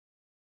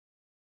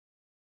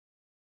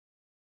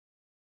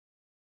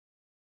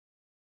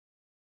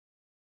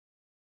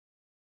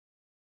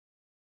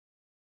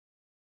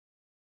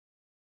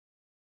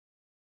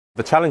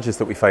The challenges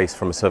that we face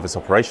from a service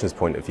operations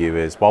point of view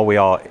is, while we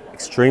are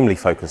extremely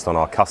focused on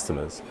our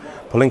customers,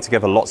 pulling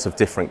together lots of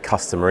different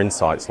customer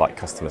insights like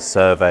customer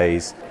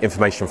surveys,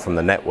 information from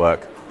the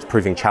network, it's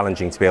proving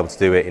challenging to be able to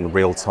do it in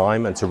real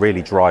time and to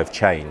really drive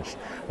change.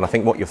 And I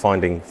think what you're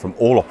finding from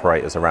all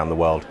operators around the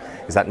world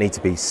is that need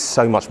to be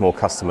so much more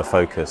customer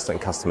focused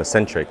and customer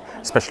centric,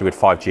 especially with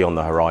 5G on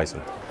the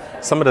horizon.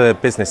 Some of the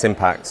business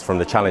impacts from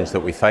the challenge that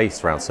we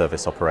faced around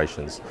service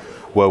operations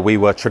were we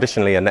were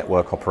traditionally a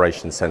network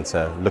operations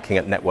centre looking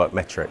at network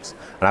metrics.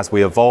 And as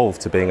we evolved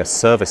to being a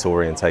service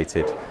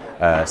orientated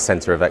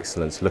centre of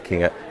excellence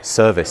looking at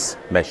service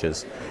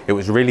measures, it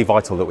was really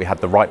vital that we had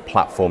the right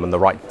platform and the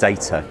right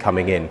data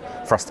coming in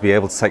for us to be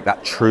able to take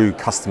that true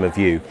customer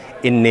view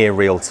in near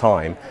real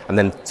time and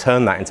then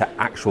turn that into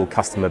actual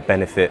customer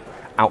benefit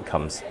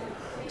outcomes.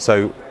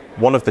 So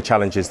one of the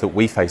challenges that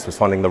we faced was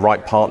finding the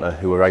right partner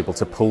who were able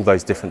to pull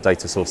those different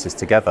data sources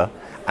together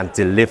and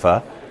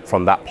deliver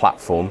from that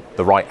platform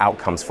the right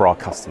outcomes for our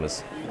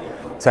customers.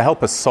 To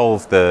help us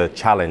solve the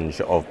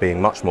challenge of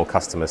being much more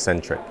customer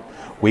centric,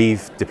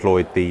 we've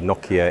deployed the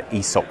Nokia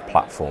eSOC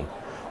platform.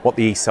 What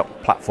the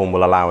eSOC platform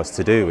will allow us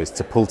to do is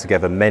to pull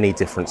together many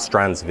different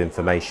strands of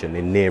information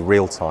in near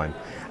real time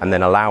and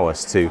then allow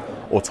us to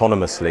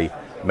autonomously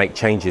make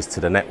changes to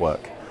the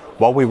network.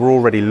 While we were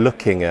already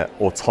looking at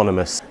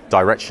autonomous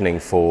directioning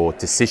for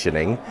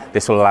decisioning,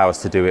 this will allow us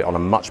to do it on a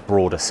much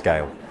broader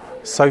scale.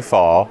 So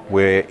far,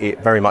 we're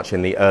very much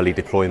in the early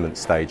deployment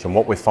stage, and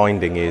what we're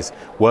finding is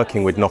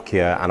working with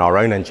Nokia and our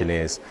own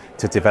engineers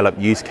to develop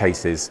use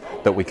cases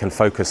that we can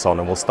focus on,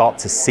 and we'll start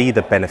to see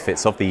the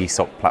benefits of the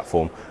eSOC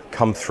platform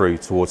come through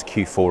towards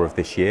Q4 of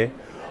this year.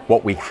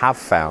 What we have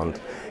found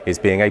is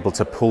being able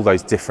to pull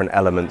those different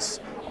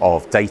elements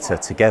of data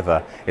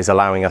together is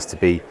allowing us to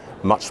be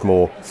much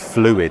more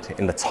fluid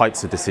in the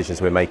types of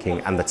decisions we're making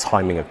and the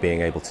timing of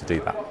being able to do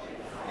that.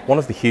 One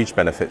of the huge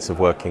benefits of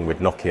working with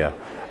Nokia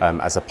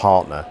as a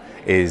partner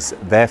is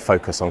their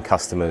focus on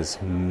customers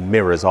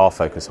mirrors our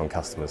focus on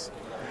customers.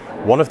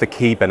 One of the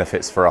key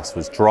benefits for us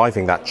was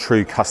driving that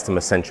true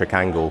customer-centric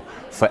angle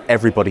for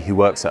everybody who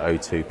works at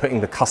O2,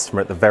 putting the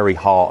customer at the very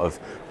heart of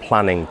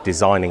planning,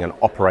 designing and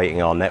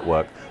operating our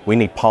network. We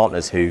need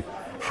partners who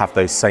have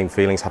those same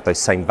feelings, have those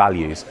same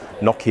values.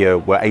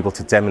 Nokia were able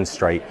to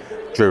demonstrate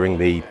during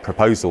the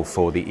proposal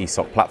for the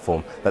eSOC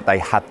platform that they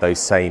had those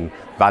same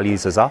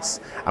values as us,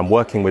 and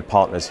working with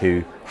partners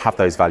who have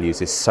those values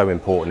is so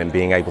important in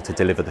being able to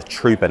deliver the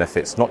true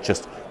benefits, not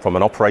just from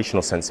an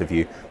operational sense of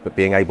view, but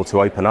being able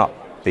to open up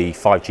the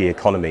 5G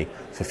economy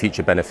for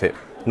future benefit,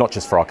 not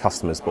just for our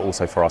customers, but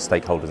also for our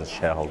stakeholders and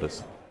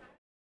shareholders.